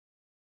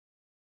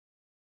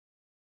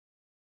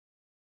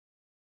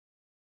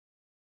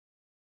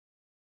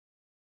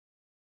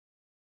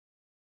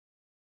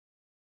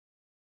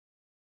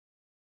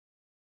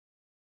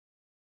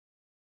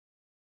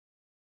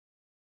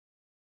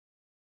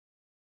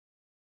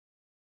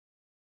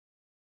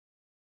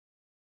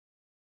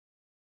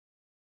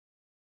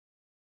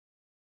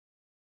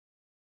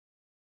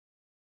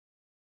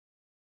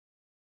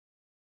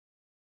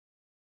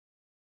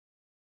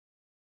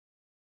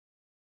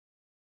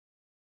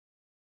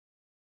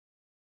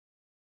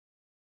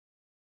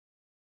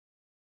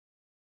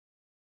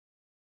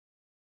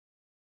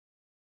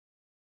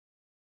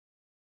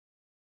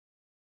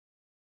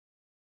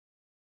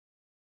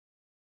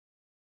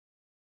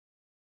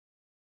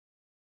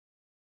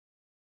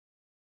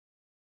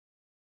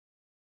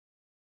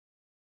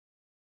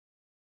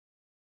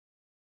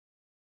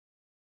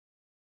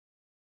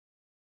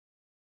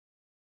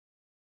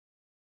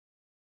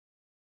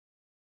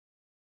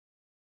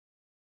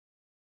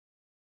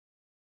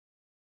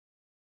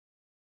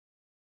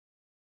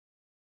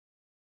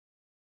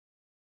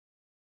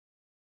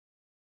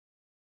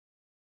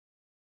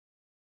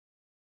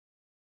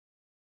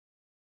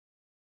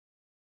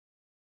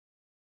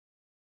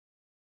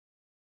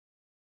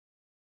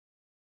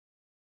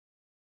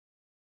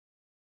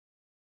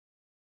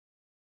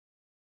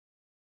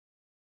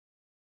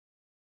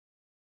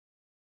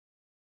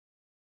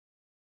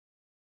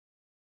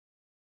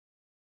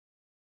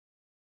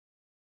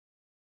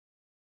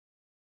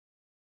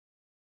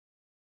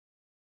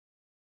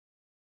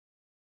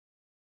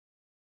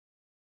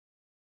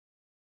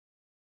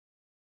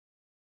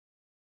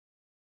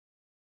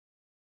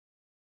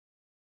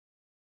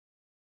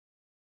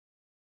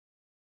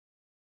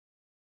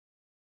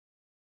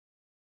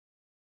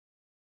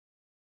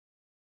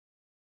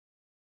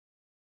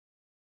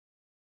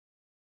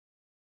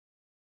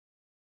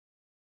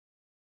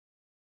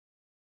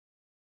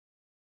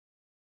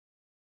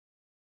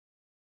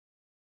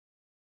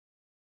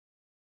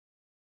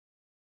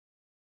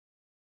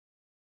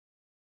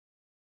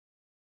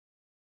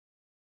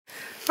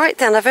Right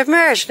then, I've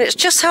emerged, and it's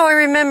just how I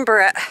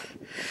remember it.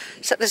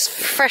 Except there's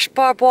fresh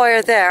barbed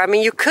wire there. I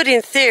mean, you could,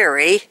 in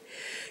theory,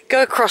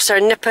 go across there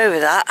and nip over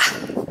that.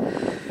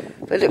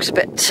 But it looks a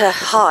bit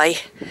high.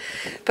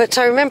 But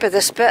I remember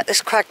this bit,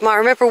 this quagmire. I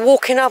remember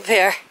walking up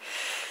here.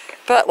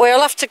 But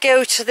we'll have to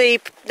go to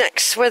the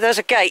next, where there's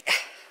a gate.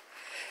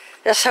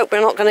 Let's hope we're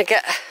not going to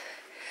get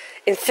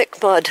in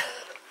thick mud.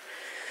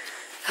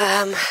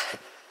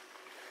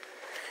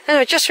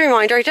 Anyway, just a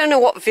reminder, I don't know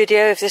what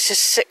video, if this is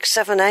 6,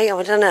 7, 8,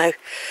 I don't know.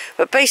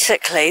 But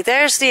basically,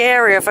 there's the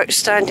area of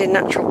outstanding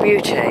natural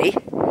beauty.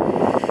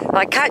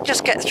 I can't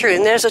just get through,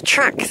 and there's a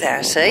track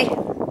there, see?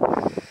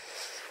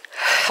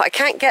 I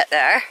can't get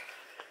there,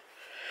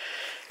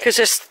 because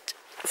there's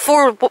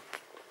 4... Well,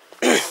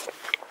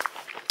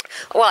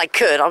 I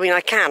could, I mean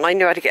I can, I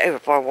know how to get over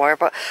barbed wire,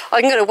 but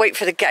I'm going to wait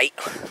for the gate.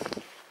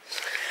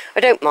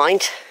 I don't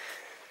mind.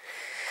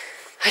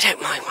 I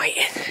don't mind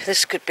waiting.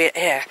 This could be it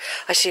here.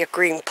 I see a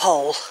green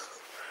pole.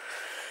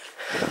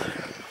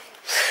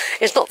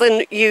 It's not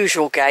the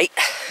usual gate.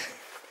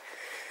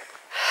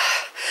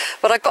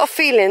 But I've got a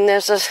feeling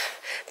there's a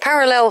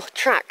parallel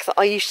track that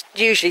I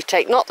usually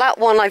take. Not that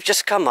one I've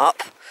just come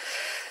up.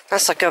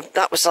 That's like a,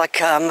 that was like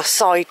a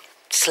side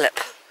slip.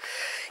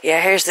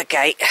 Yeah, here's the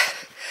gate.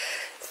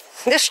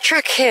 This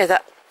track here,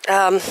 that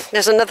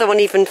there's another one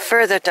even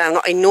further down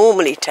that I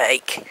normally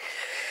take.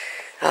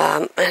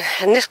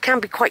 And this can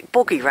be quite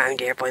boggy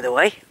round here, by the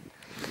way.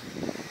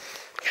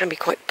 It can be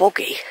quite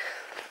boggy.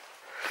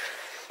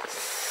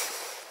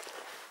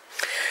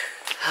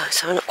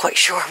 So I'm not quite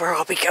sure where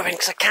I'll be going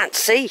because I can't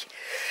see.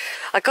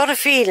 I got a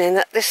feeling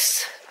that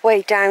this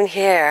way down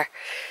here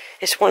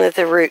is one of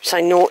the routes. I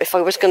know if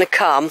I was going to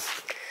come,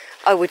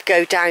 I would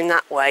go down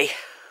that way.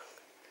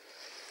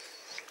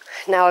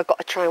 Now I've got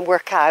to try and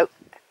work out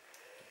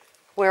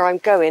where I'm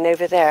going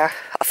over there.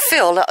 I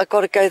feel that I've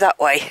got to go that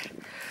way.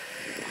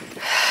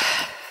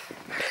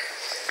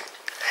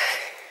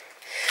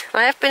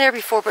 I have been here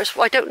before, but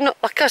I don't know.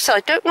 Like I said, I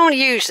don't normally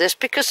use this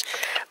because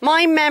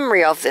my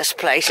memory of this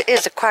place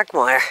is a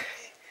quagmire.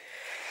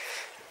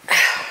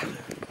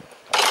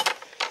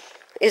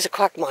 It is a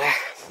quagmire.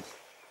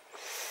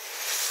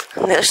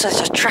 And there's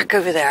a track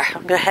over there.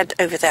 I'm going to head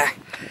over there.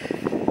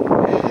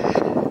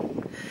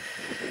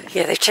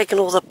 Yeah, they've taken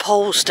all the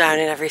poles down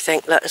and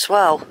everything as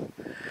well.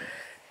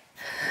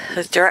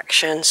 The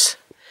directions.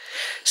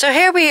 So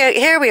here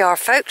we are,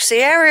 folks. The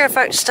area of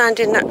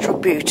outstanding natural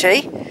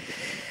beauty.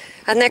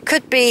 And there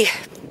could be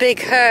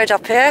big herd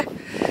up here.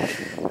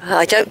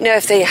 I don't know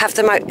if they have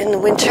them out in the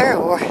winter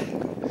or...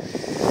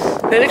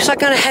 But it looks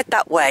like I'm going to head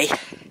that way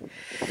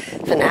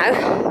for now.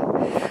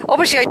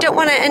 Obviously, I don't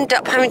want to end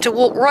up having to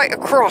walk right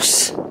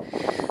across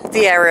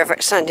the area of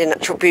outstanding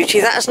natural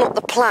beauty. That is not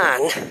the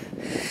plan.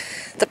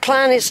 The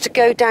plan is to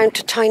go down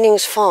to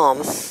Tyning's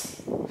farm.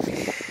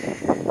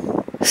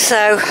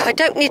 So I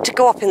don't need to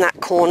go up in that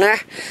corner. I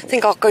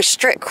think I'll go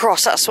straight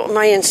across. That's what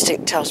my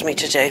instinct tells me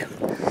to do.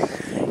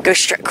 Go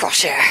straight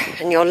across here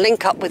and you'll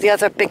link up with the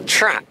other big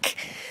track.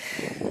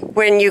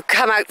 When you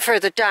come out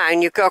further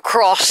down, you go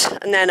across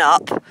and then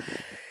up.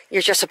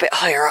 You're just a bit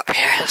higher up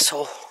here, that's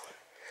all.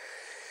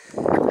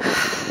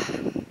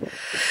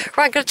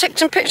 Right, I'm going to take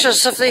some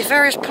pictures of the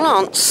various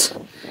plants.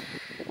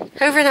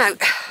 Over and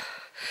out.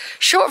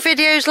 Short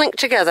videos linked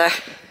together.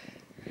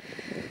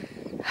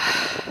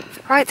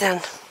 Right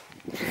then.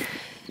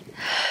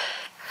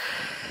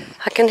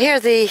 I can hear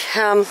the,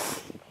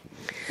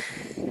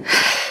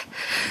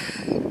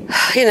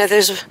 you know,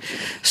 those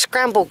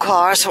scramble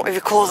cars, whatever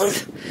you call them,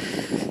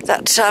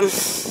 that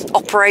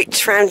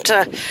operate around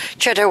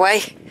Cheddar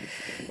way.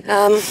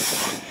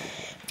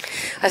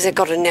 As they've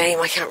got a name,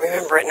 I can't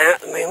remember it now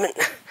at the moment.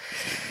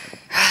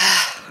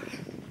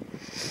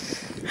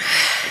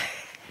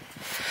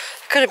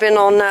 Could have been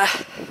on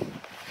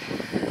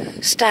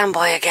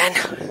standby again.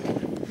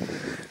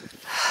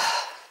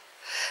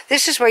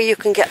 This is where you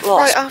can get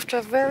lost. Right, after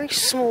a very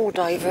small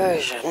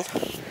diversion,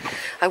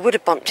 I would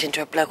have bumped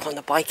into a bloke on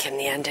the bike in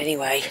the end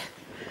anyway.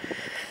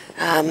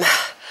 I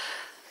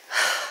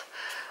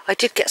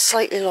did get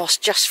slightly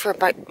lost just for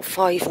about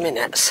 5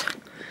 minutes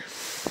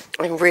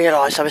and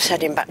realised I was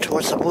heading back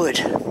towards the wood.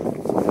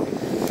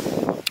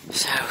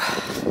 So,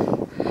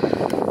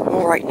 I'm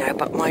alright now,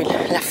 but my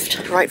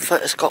right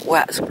foot has got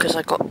wet because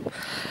I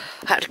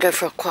had to go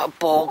for quite a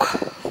bog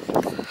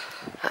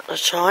at the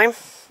time.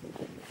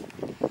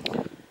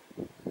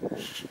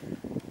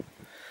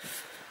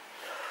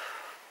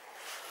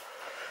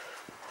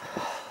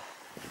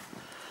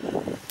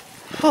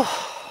 Oh.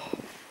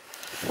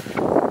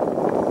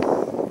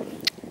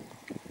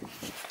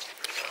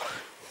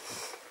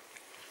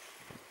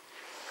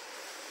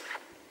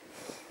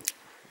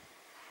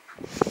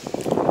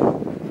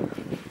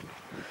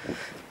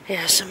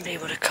 Yeah, somebody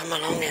would have come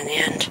along in the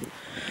end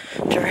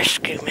to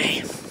rescue me.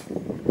 It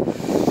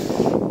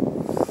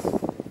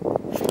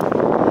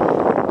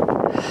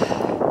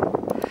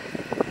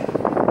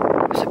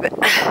was a bit,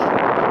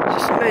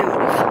 just a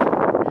moment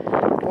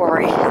of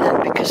worry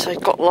then because I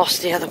got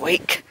lost the other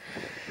week.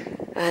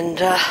 And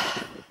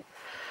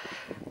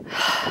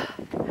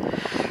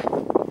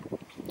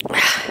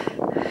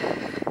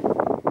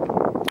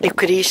you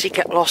could easily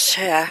get lost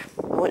here,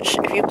 which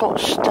if you got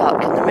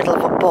stuck in the middle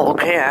of a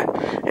bog here,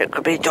 it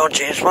could be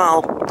dodgy as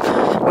well,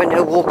 where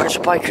no walkers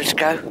or bikers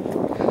go.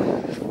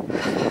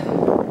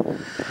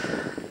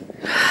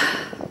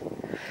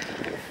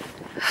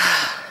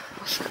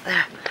 What's that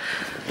there?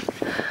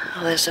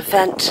 Oh, there's a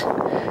vent.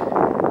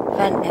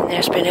 Vent in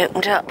there's been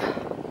opened up.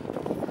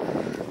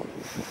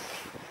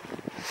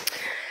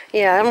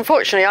 Yeah,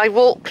 unfortunately I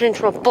walked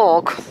into a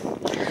bog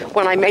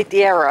when I made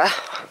the error,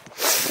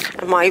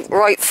 and my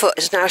right foot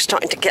is now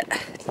starting to get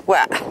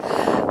wet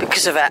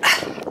because of it.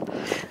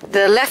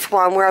 The left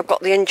one where I've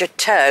got the injured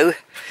toe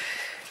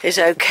is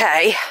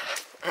okay.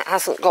 It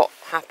hasn't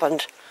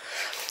happened.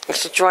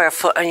 It's a drier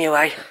foot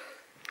anyway.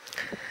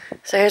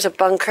 So here's a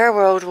bunker,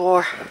 World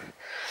War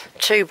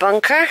II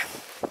bunker.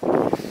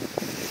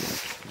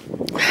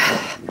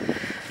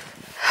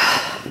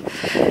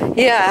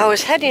 Yeah, I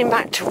was heading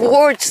back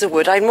towards the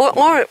wood. I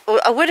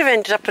would have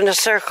ended up in a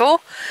circle,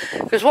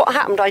 because what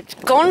happened,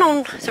 I'd gone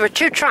on, there were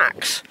two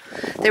tracks.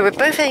 They were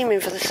both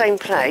aiming for the same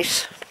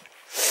place.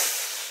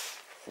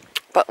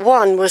 But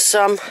one was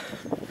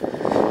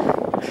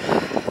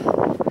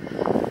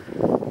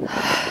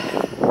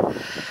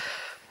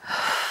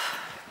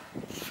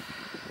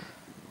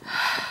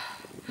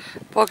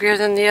boggier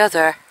than the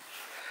other.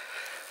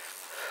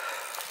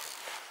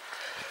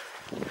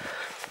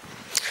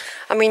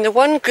 I mean, the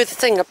one good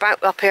thing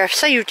about up here,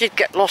 say you did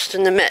get lost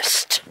in the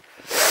mist,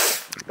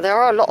 there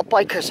are a lot of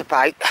bikers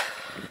about,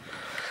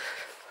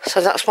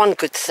 so that's one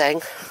good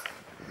thing.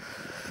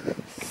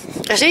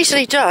 It's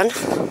easily done.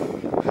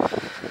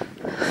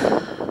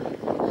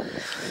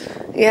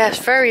 Yeah, it's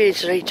very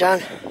easily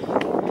done.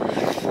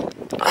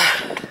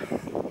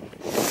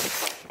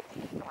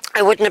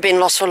 I wouldn't have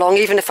been lost for long,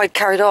 even if I'd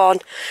carried on.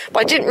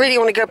 But I didn't really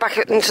want to go back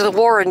into the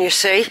warren, you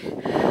see.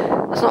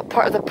 It's not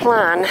part of the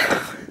plan.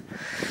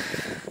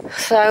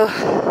 So,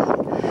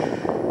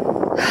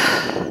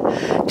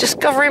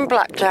 discovering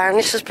Blackdown.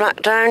 This is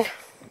Blackdown.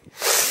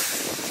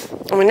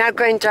 And we're now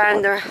going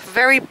down the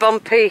very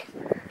bumpy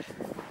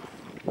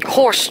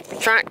horse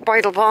track,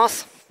 bridle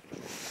path.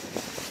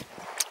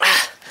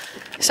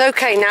 It's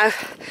okay now.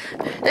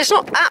 It's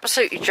not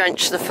absolutely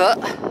drenched the foot,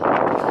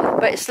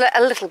 but it's let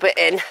a little bit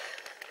in.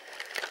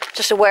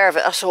 Just aware of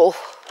it, that's all.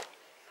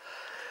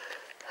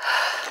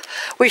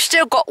 We've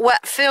still got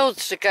wet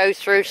fields to go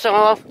through,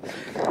 so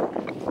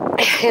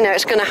you know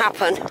it's going to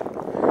happen.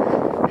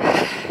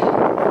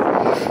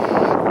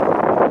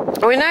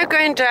 We're now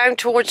going down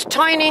towards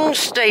Tyning's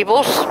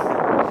stables,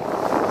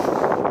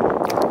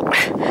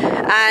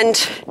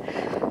 and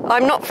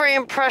I'm not very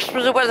impressed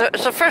with the weather.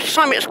 It's the first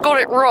time it's got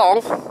it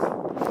wrong.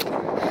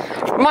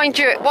 Mind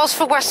you, it was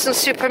for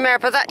Weston-super-Mare,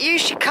 but that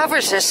usually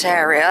covers this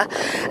area.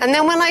 And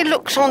then when I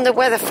looked on the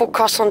weather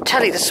forecast on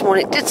telly this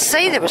morning, it did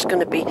say there was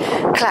going to be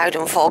cloud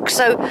and fog.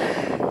 So,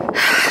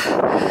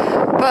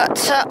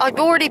 but I've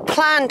already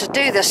planned to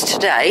do this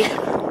today.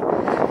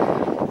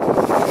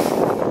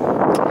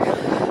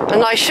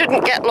 And I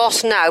shouldn't get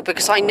lost now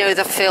because I know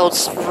the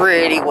fields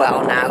really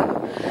well now.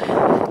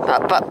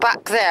 But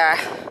back there,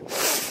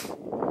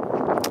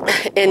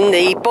 in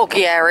the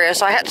boggy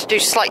areas, I had to do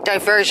slight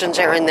diversions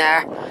here and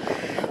there.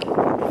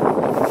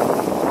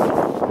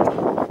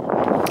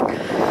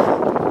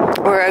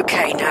 We're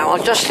okay now.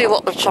 I'll just see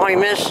what the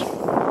time is.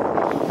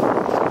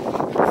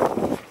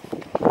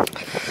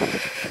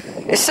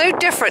 It's so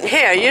different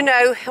here, you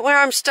know, where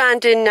I'm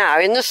standing now.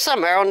 In the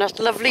summer, on a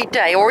lovely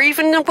day, or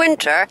even in the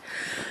winter,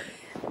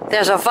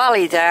 there's a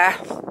valley there.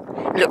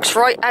 It looks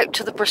right out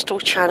to the Bristol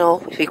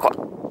Channel. You've got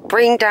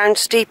Bring Down,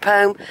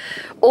 Steephome,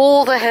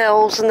 all the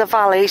hills and the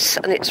valleys,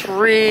 and it's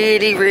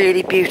really,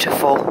 really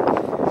beautiful.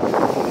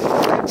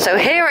 So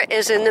here it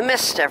is in the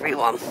mist,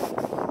 everyone.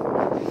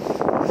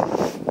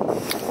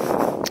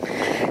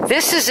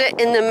 This is it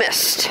in the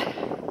mist.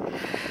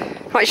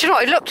 Right, you know,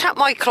 I looked at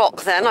my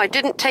clock then. I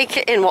didn't take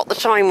it in what the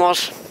time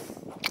was.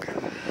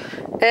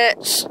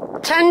 It's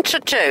 10 to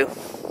 2.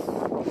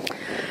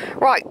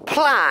 Right,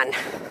 plan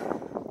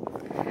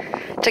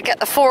to get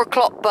the 4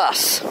 o'clock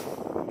bus.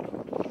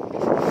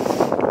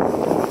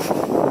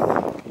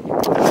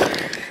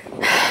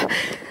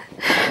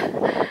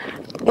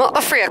 Not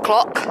the 3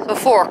 o'clock, the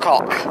 4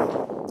 o'clock.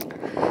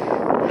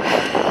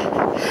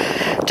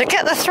 To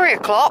get the 3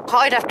 o'clock,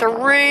 I'd have to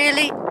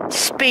really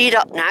speed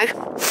up now,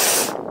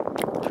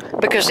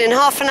 because in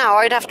half an hour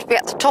I'd have to be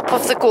at the top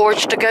of the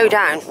gorge to go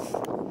down.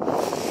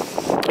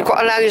 You've got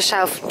to allow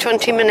yourself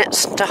 20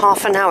 minutes to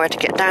half an hour to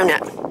get down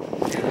it.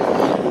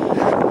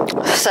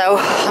 So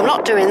I'm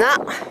not doing that.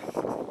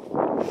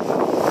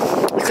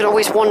 You can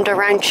always wander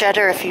around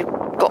Cheddar if you've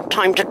got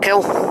time to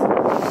kill.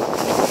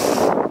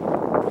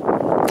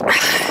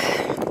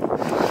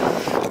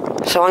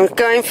 So I'm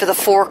going for the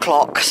 4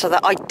 o'clock so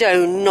that I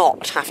do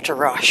not have to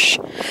rush.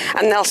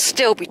 And there'll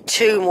still be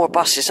 2 more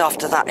buses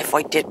after that if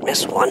I did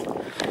miss one.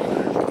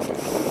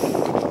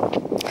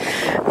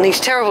 And these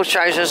terrible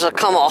trousers will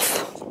come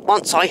off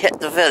once I hit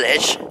the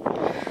village.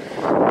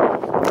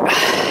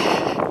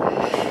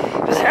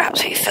 They're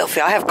absolutely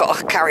filthy. I have got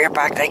a carrier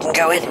bag they can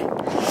go in.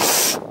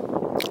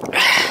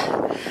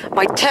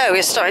 My toe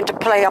is starting to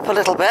play up a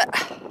little bit.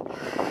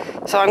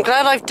 So I'm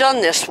glad I've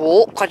done this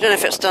walk. I don't know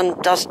if it's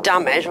does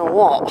damage or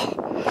what.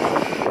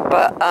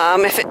 But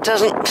if it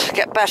doesn't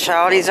get better,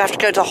 I'll either have to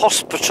go to the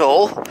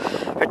hospital.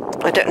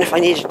 I don't know if I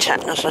needed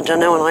tetanus. I don't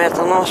know when I had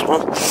the last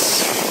one.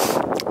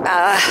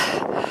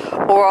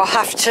 Or I'll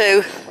have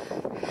to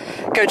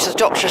go to the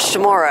doctor's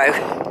tomorrow.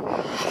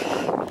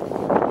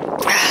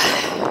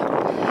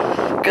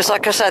 Because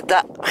like I said,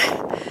 that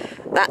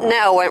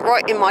nail went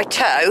right in my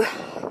toe.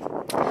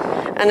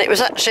 And it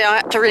was actually, I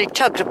had to really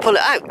tug to pull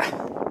it out.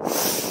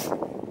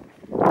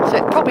 So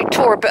it probably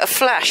tore a bit of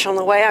flesh on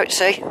the way out,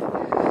 see?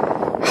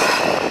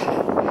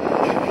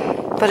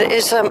 But it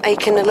is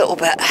aching a little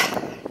bit.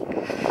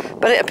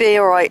 But it'll be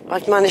alright.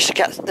 I've managed to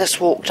get this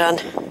walk done.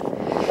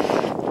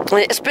 And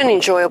it's been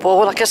enjoyable.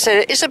 Like I said,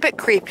 it is a bit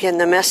creepy in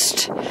the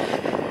mist.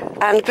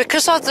 And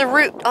because of the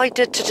route I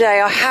did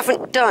today, I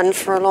haven't done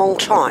for a long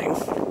time.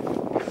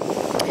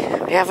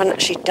 I haven't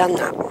actually done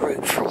that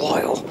route for a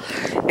while.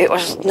 It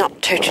was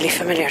not totally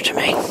familiar to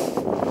me.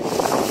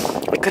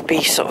 It could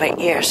be sort of 8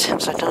 years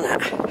since I've done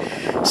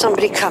it.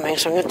 Somebody coming,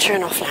 so I'm going to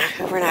turn off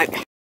now. Over and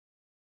out.